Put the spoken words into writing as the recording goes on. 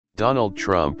Donald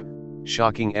Trump,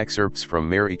 shocking excerpts from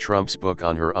Mary Trump's book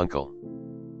on her uncle.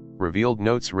 Revealed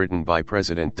notes written by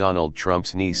President Donald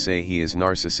Trump's niece say he is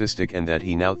narcissistic and that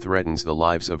he now threatens the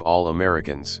lives of all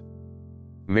Americans.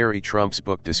 Mary Trump's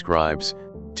book describes,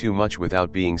 too much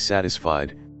without being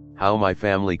satisfied, how my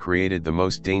family created the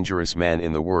most dangerous man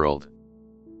in the world.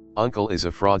 Uncle is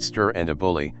a fraudster and a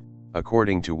bully,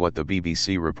 according to what the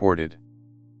BBC reported.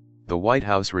 The White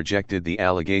House rejected the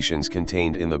allegations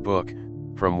contained in the book,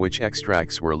 from which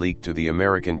extracts were leaked to the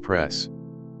American press.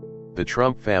 The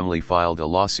Trump family filed a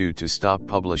lawsuit to stop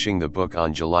publishing the book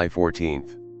on July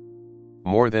 14.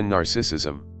 More than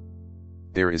narcissism.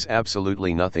 There is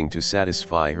absolutely nothing to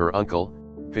satisfy her uncle,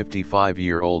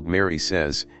 55-year-old Mary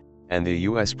says, and the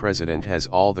US president has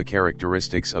all the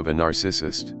characteristics of a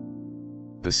narcissist.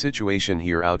 The situation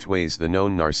here outweighs the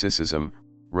known narcissism,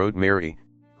 wrote Mary,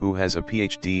 who has a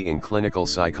PhD in clinical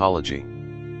psychology.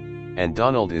 And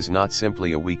Donald is not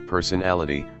simply a weak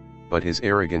personality, but his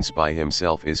arrogance by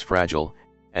himself is fragile,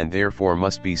 and therefore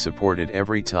must be supported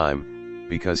every time,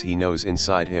 because he knows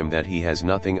inside him that he has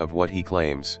nothing of what he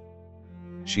claims.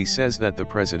 She says that the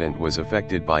president was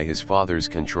affected by his father's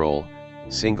control,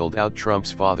 singled out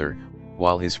Trump's father,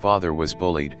 while his father was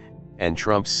bullied, and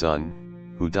Trump's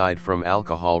son, who died from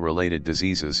alcohol-related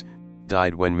diseases,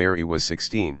 died when Mary was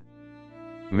 16.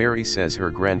 Mary says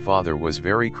her grandfather was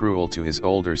very cruel to his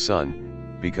older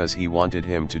son, because he wanted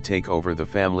him to take over the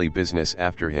family business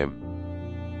after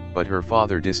him. But her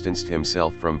father distanced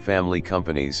himself from family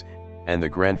companies, and the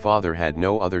grandfather had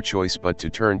no other choice but to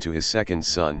turn to his second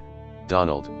son,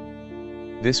 Donald.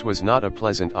 This was not a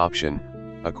pleasant option,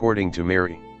 according to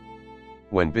Mary.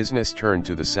 When business turned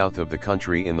to the south of the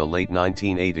country in the late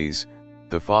 1980s,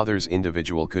 the father's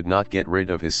individual could not get rid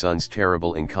of his son's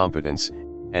terrible incompetence,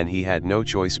 and he had no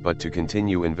choice but to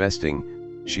continue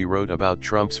investing, she wrote about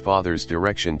Trump's father's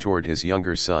direction toward his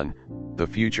younger son, the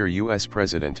future US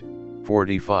president,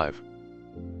 45.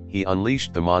 He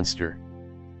unleashed the monster.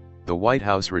 The White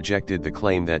House rejected the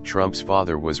claim that Trump's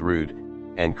father was rude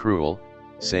and cruel,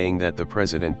 saying that the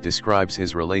president describes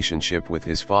his relationship with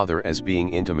his father as being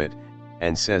intimate,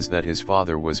 and says that his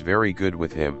father was very good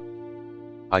with him.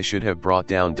 I should have brought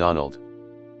down Donald.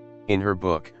 In her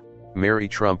book, Mary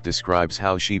Trump describes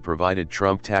how she provided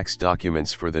Trump tax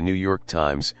documents for the New York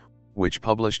Times, which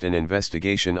published an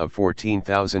investigation of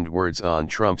 14,000 words on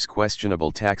Trump's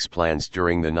questionable tax plans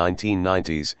during the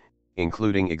 1990s,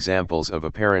 including examples of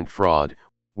apparent fraud,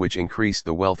 which increased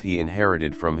the wealth he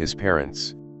inherited from his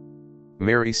parents.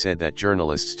 Mary said that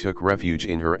journalists took refuge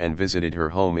in her and visited her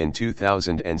home in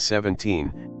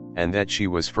 2017, and that she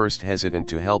was first hesitant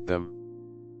to help them.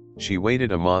 She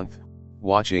waited a month,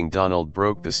 watching Donald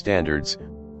broke the standards,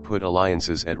 put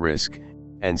alliances at risk,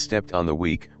 and stepped on the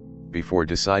weak, before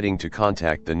deciding to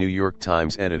contact the New York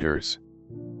Times editors.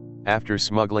 After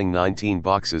smuggling 19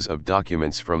 boxes of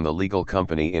documents from the legal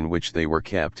company in which they were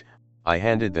kept, I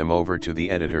handed them over to the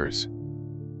editors.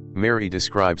 Mary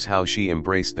describes how she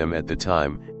embraced them at the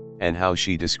time, and how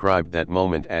she described that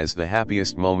moment as the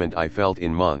happiest moment I felt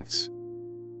in months.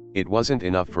 It wasn't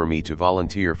enough for me to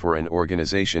volunteer for an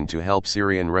organization to help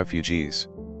Syrian refugees.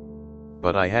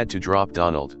 But I had to drop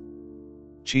Donald.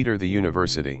 Cheater the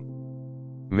university.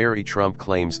 Mary Trump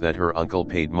claims that her uncle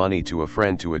paid money to a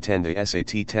friend to attend the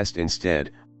SAT test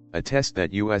instead, a test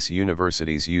that US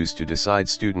universities use to decide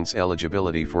students'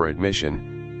 eligibility for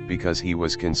admission, because he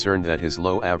was concerned that his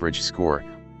low average score,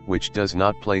 which does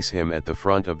not place him at the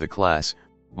front of the class,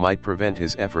 might prevent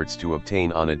his efforts to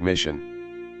obtain on admission.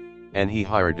 And he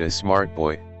hired a smart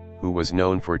boy, who was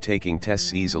known for taking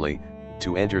tests easily,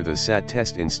 to enter the SAT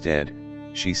test instead,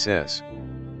 she says.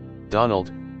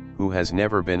 Donald, who has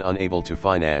never been unable to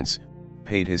finance,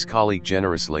 paid his colleague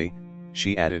generously,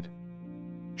 she added.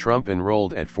 Trump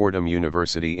enrolled at Fordham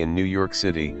University in New York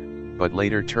City, but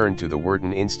later turned to the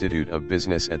Wharton Institute of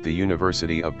Business at the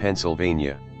University of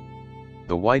Pennsylvania.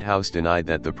 The White House denied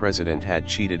that the president had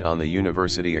cheated on the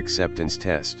university acceptance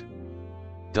test.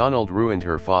 Donald ruined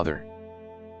her father.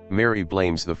 Mary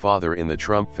blames the father in the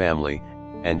Trump family,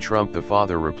 and Trump the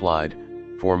father replied,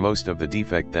 for most of the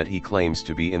defect that he claims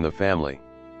to be in the family.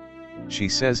 She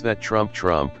says that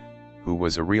Trump, who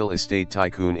was a real estate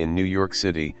tycoon in New York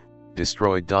City,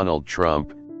 destroyed Donald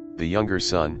Trump, the younger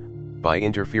son, by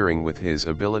interfering with his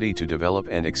ability to develop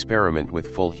and experiment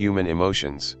with full human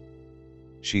emotions.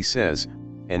 She says,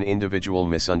 an individual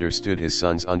misunderstood his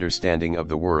son's understanding of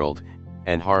the world,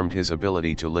 and harmed his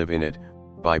ability to live in it,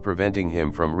 by preventing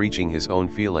him from reaching his own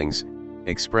feelings,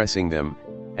 expressing them,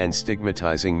 and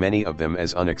stigmatizing many of them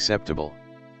as unacceptable.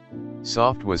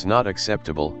 Soft was not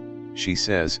acceptable, she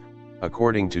says,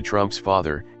 according to Trump's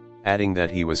father, adding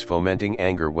that he was fomenting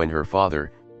anger when her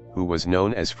father, who was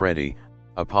known as Freddie,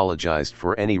 apologized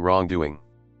for any wrongdoing.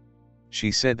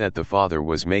 She said that the father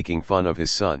was making fun of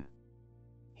his son.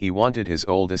 He wanted his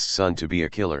oldest son to be a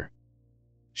killer.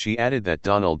 She added that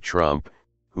Donald Trump,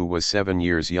 who was 7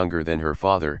 years younger than her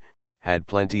father, had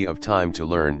plenty of time to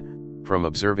learn, from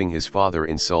observing his father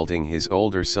insulting his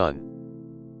older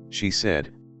son. She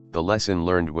said, the lesson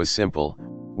learned was simple,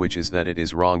 which is that it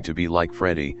is wrong to be like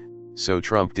Freddie, so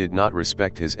Trump did not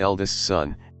respect his eldest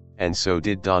son, and so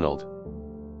did Donald.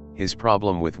 His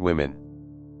problem with women.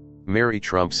 Mary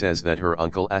Trump says that her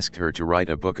uncle asked her to write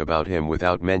a book about him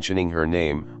without mentioning her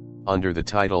name, under the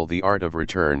title The Art of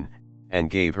Return, and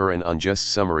gave her an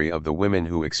unjust summary of the women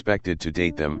who expected to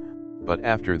date them, but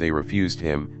after they refused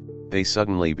him, they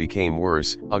suddenly became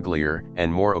worse, uglier,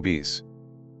 and more obese.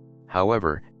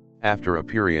 However, after a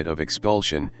period of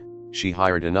expulsion, she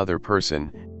hired another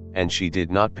person, and she did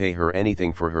not pay her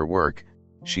anything for her work,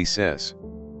 she says.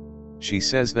 She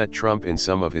says that Trump in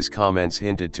some of his comments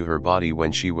hinted to her body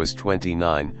when she was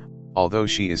 29, although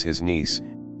she is his niece,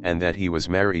 and that he was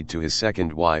married to his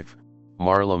second wife,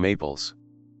 Marla Maples.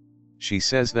 She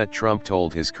says that Trump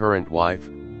told his current wife,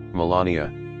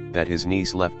 Melania, that his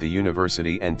niece left the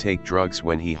university and take drugs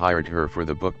when he hired her for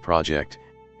the book project,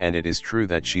 and it is true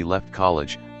that she left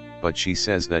college, but she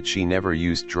says that she never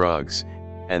used drugs,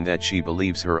 and that she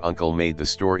believes her uncle made the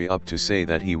story up to say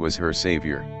that he was her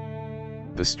savior.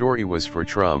 The story was for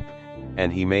Trump,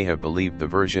 and he may have believed the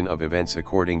version of events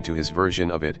according to his version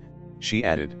of it, she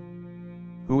added.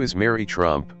 Who is Mary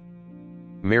Trump?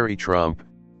 Mary Trump,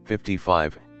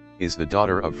 55, is the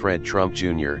daughter of Fred Trump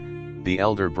Jr., the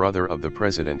elder brother of the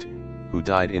president, who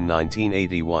died in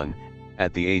 1981,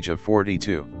 at the age of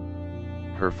 42.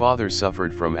 Her father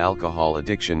suffered from alcohol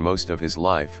addiction most of his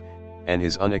life, and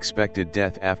his unexpected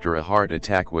death after a heart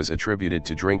attack was attributed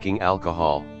to drinking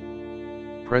alcohol.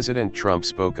 President Trump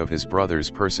spoke of his brother's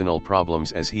personal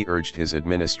problems as he urged his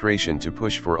administration to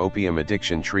push for opium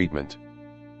addiction treatment.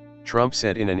 Trump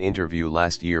said in an interview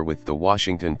last year with The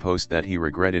Washington Post that he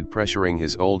regretted pressuring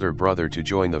his older brother to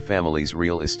join the family's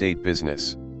real estate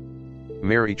business.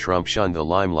 Mary Trump shunned the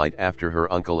limelight after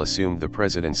her uncle assumed the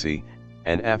presidency,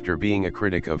 and after being a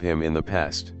critic of him in the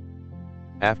past.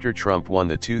 After Trump won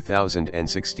the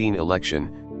 2016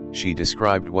 election, she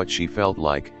described what she felt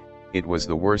like, "It was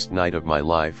the worst night of my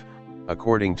life,"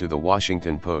 according to The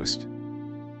Washington Post.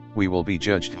 "We will be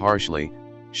judged harshly,"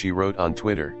 she wrote on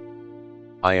Twitter.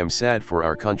 "I am sad for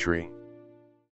our country."